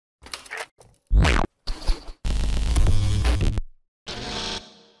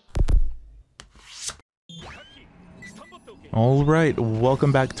Alright,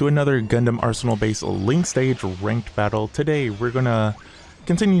 welcome back to another Gundam Arsenal Base Linkstage ranked battle. Today we're gonna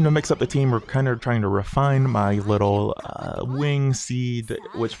continue to mix up the team. We're kind of trying to refine my little wing seed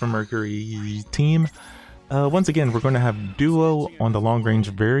Witch from Mercury team. Once again, we're going to have duo on the long range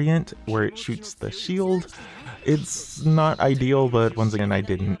variant where it shoots the shield. It's not ideal, but once again I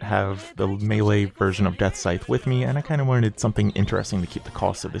didn't have the melee version of Death Scythe with me, and I kind of wanted something interesting to keep the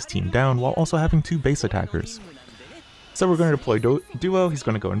cost of this team down while also having two base attackers. So we're going to deploy Duo, he's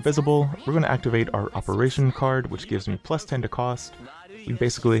going to go invisible, we're going to activate our operation card, which gives me plus 10 to cost. We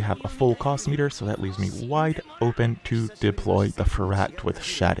basically have a full cost meter, so that leaves me wide open to deploy the Ferrat with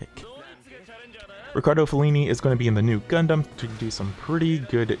Shattuck. Ricardo Fellini is going to be in the new Gundam to do some pretty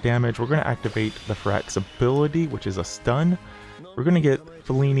good damage. We're going to activate the Ferrat's ability, which is a stun. We're going to get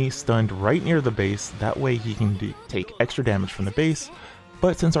Fellini stunned right near the base, that way he can take extra damage from the base.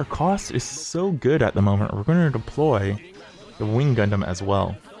 But since our cost is so good at the moment, we're going to deploy the Wing Gundam as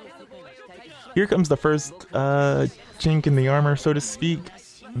well. Here comes the first chink in the armor, so to speak.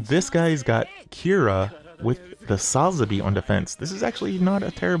 This guy's got Kira with the Sazabi on defense. This is actually not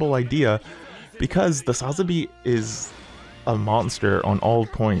a terrible idea because the Sazabi is a monster on all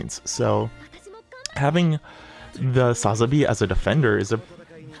points. So having the Sazabi as a defender is a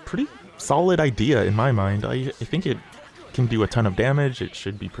pretty solid idea in my mind. I think it can do a ton of damage. It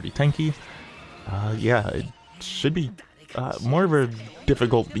should be pretty tanky. Yeah, it should be more of a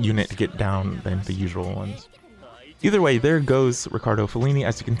difficult unit to get down than the usual ones. Either way, there goes Ricardo Fellini.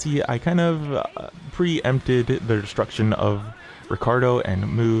 As you can see, I kind of preempted the destruction of Ricardo and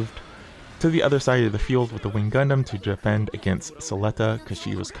moved to the other side of the field with the Wing Gundam to defend against Soletta because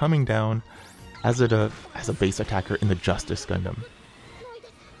she was coming down as a base attacker in the Justice Gundam.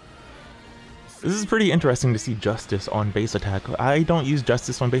 This is pretty interesting to see Justice on base attack. I don't use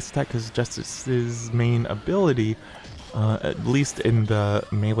Justice on base attack because Justice's main ability, at least in the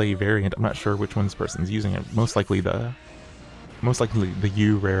melee variant, I'm not sure which one this person's using it. Most likely the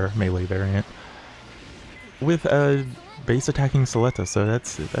U rare melee variant with a base attacking Soletta. So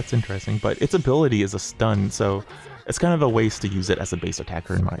that's interesting. But its ability is a stun, so it's kind of a waste to use it as a base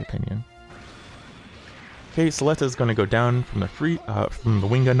attacker in my opinion. Okay, Soletta is going to go down from the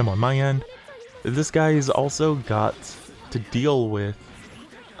Wing Gundam on my end. This guy's also got to deal with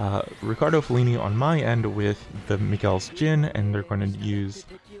Ricardo Fellini on my end with the Miguel's Jin, and they're going to use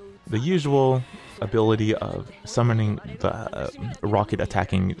the usual ability of summoning the rocket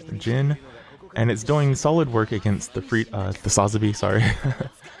attacking Jin, and it's doing solid work against the Sazabi, sorry.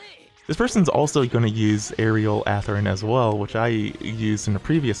 This person's also going to use Aerial Atherin as well, which I used in a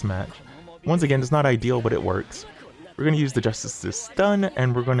previous match. Once again, it's not ideal, but it works. We're going to use the Justice to stun,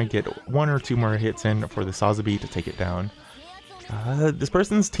 and we're going to get one or two more hits in for the Sazabi to take it down. This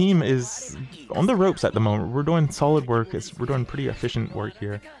person's team is on the ropes at the moment. We're doing solid work. We're doing pretty efficient work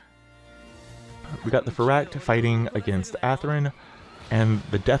here. We got the Ferrat fighting against Atherin, and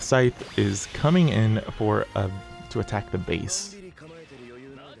the Death Scythe is coming in to attack the base.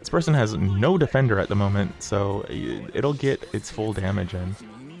 This person has no defender at the moment, so it'll get its full damage in.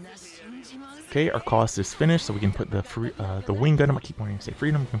 Okay, our cost is finished, so we can put the Wing Gundam, I keep wanting to say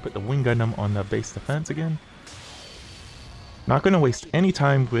Freedom, we can put the Wing Gundam on the base defense again. Not going to waste any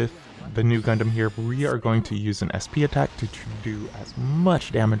time with the new Gundam here. We are going to use an SP attack to do as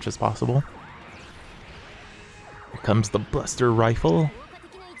much damage as possible. Here comes the Buster Rifle.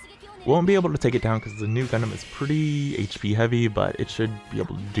 Won't be able to take it down because the new Gundam is pretty HP heavy, but it should be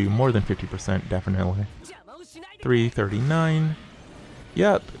able to do more than 50% definitely. 339.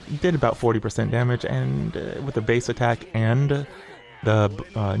 Yep, did about 40% damage, and with the base attack and the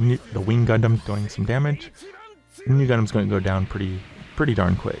Wing Gundam doing some damage, the new Gundam's going to go down pretty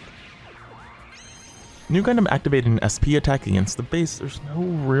darn quick. New Gundam activated an SP attack against the base. There's no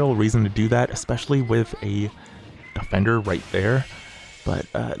real reason to do that, especially with a defender right there. But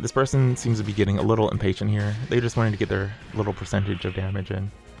this person seems to be getting a little impatient here. They just wanted to get their little percentage of damage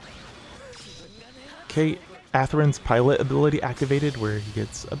in. Okay. Atherin's pilot ability activated where he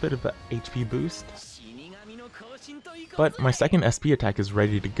gets a bit of a HP boost. But my second SP attack is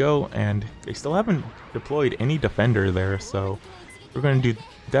ready to go, and they still haven't deployed any defender there, so we're going to do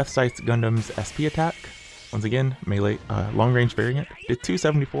Death Scythe Gundam's SP attack. Once again, melee, long range variant. Did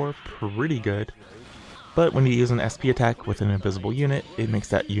 274, pretty good. But when you use an SP attack with an invisible unit, it makes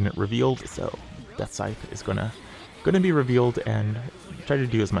that unit revealed, so Death Scythe is gonna be revealed and try to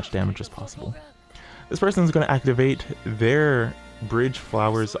do as much damage as possible. This person is going to activate their Bridge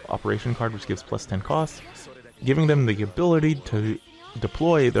Flowers operation card, which gives plus 10 cost, giving them the ability to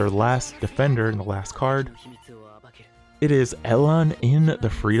deploy their last defender in the last card. It is Elan in the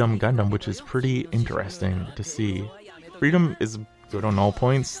Freedom Gundam, which is pretty interesting to see. Freedom is good on all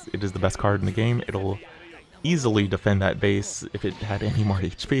points. It is the best card in the game. It'll easily defend that base if it had any more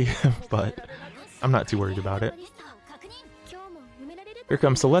HP, but I'm not too worried about it. Here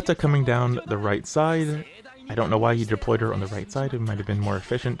comes Soletta coming down the right side. I don't know why he deployed her on the right side. It might have been more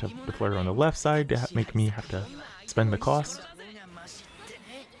efficient to deploy her on the left side to make me have to spend the cost.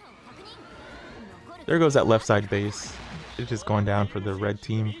 There goes that left side base. It is going down for the red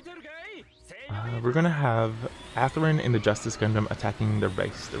team. We're going to have Atherin in the Justice Gundam attacking their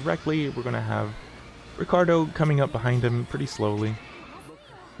base directly. We're going to have Ricardo coming up behind him pretty slowly.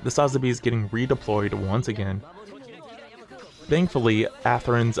 The Sazabi is getting redeployed once again. Thankfully,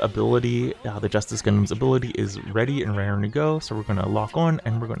 Atherin's ability, the Justice Gundam's ability, is ready and raring to go, so we're going to lock on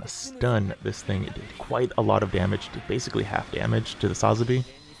and we're going to stun this thing. It did quite a lot of damage, basically half damage to the Sazabi.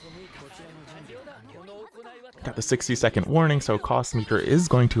 Got the 60-second warning, so cost meter is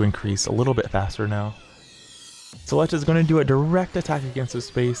going to increase a little bit faster now. Soletta is going to do a direct attack against his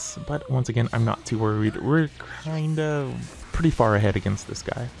space, but once again, I'm not too worried. We're kind of pretty far ahead against this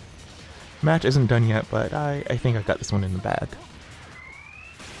guy. Match isn't done yet, but I think I got this one in the bag.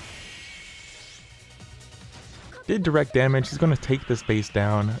 Did direct damage. He's going to take this base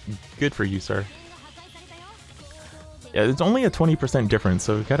down. Good for you, sir. Yeah, it's only a 20% difference,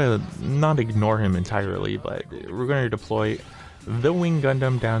 so we gotta not ignore him entirely, but we're going to deploy the Wing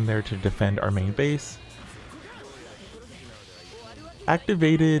Gundam down there to defend our main base.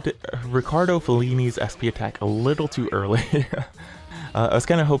 Activated Riccardo Fellini's SP attack a little too early. I was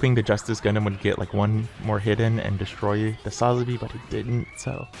kind of hoping the Justice Gundam would get like one more hit in and destroy the Sazabi, but it didn't,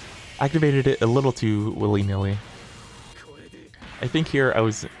 so activated it a little too willy-nilly. I think here I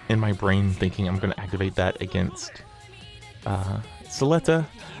was in my brain thinking I'm going to activate that against Soletta,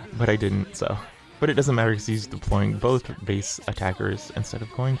 but I didn't, so. But it doesn't matter because he's deploying both base attackers instead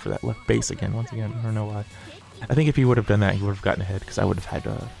of going for that left base again. Once again, I don't know why. I think if he would have done that, he would have gotten ahead because I would have had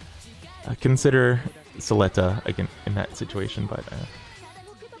to consider Soletta again in that situation, but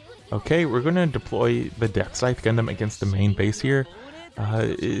okay, we're going to deploy the Death Scythe Gundam against the main base here.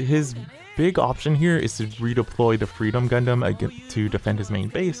 His big option here is to redeploy the Freedom Gundam to defend his main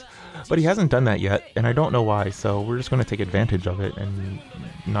base, but he hasn't done that yet, and I don't know why, so we're just going to take advantage of it and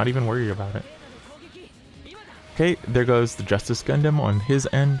not even worry about it. Okay, there goes the Justice Gundam on his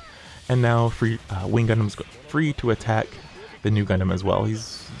end, and now Wing Gundam's free to attack the new Gundam as well.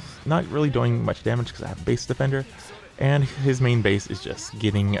 He's not really doing much damage because I have Base Defender, and his main base is just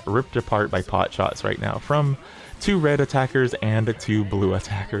getting ripped apart by pot shots right now from 2 red attackers and 2 blue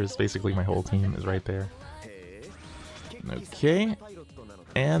attackers. Basically my whole team is right there. Okay,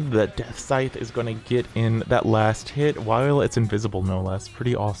 and the Death Scythe is going to get in that last hit while it's invisible, no less.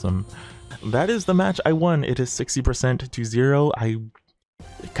 Pretty awesome. That is the match I won. It is 60% to 0. I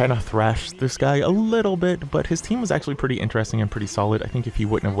kind of thrashed this guy a little bit, but his team was actually pretty interesting and pretty solid. I think if he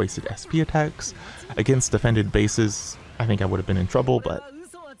wouldn't have wasted SP attacks against defended bases, I think I would have been in trouble, but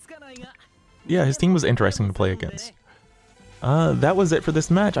yeah, his team was interesting to play against. That was it for this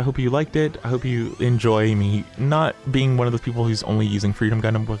match. I hope you liked it. I hope you enjoy me not being one of those people who's only using Freedom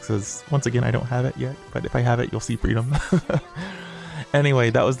Gundam because, once again, I don't have it yet, but if I have it, you'll see Freedom. Anyway,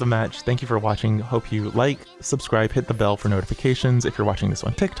 that was the match. Thank you for watching. Hope you like, subscribe, hit the bell for notifications. If you're watching this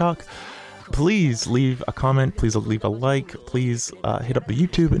on TikTok, please leave a comment. Please leave a like. Please hit up the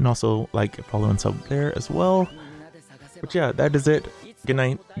YouTube and also like, follow, and sub there as well. But yeah, that is it. Good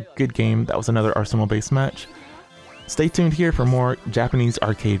night. Good game. That was another Arsenal Base match. Stay tuned here for more Japanese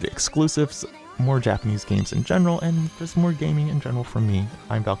arcade exclusives, more Japanese games in general, and just more gaming in general from me.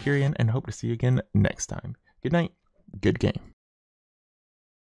 I'm Valkerion, and hope to see you again next time. Good night. Good game.